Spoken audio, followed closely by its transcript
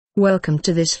Welcome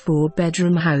to this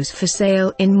 4-bedroom house for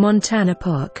sale in Montana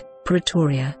Park,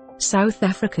 Pretoria, South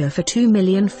Africa for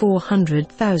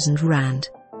R2,400,000.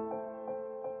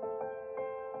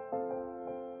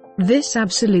 This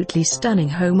absolutely stunning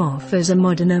home offers a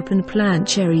modern open-plan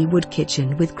cherry wood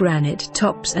kitchen with granite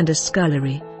tops and a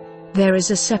scullery. There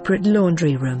is a separate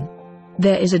laundry room.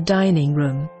 There is a dining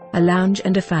room, a lounge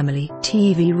and a family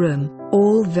TV room,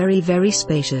 all very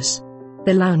spacious.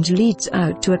 The lounge leads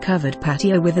out to a covered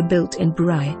patio with a built-in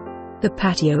braai. The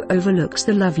patio overlooks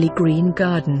the lovely green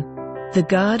garden. The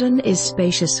garden is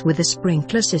spacious with a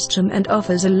sprinkler system and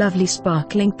offers a lovely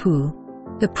sparkling pool.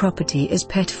 The property is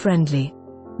pet-friendly.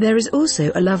 There is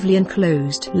also a lovely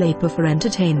enclosed lapa for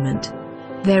entertainment.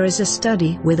 There is a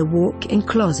study with a walk-in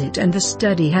closet and the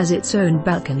study has its own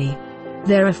balcony.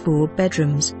 There are 4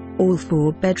 bedrooms. All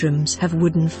 4 bedrooms have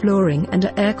wooden flooring and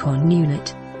an aircon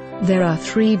unit. There are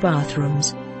 3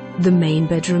 bathrooms. The main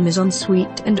bedroom is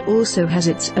ensuite and also has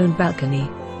its own balcony.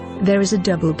 There is a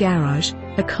double garage,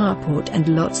 a carport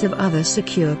and lots of other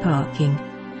secure parking.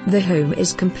 The home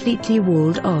is completely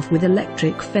walled off with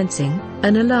electric fencing,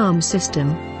 an alarm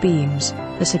system, beams,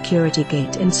 a security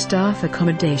gate and staff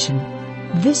accommodation.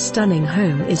 This stunning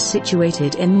home is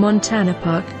situated in Montana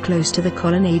Park close to the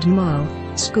Colonnade Mall,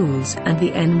 schools and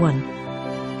the N1.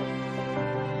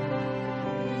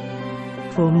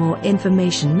 For more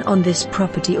information on this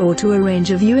property or to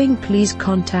arrange a viewing, please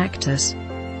contact us.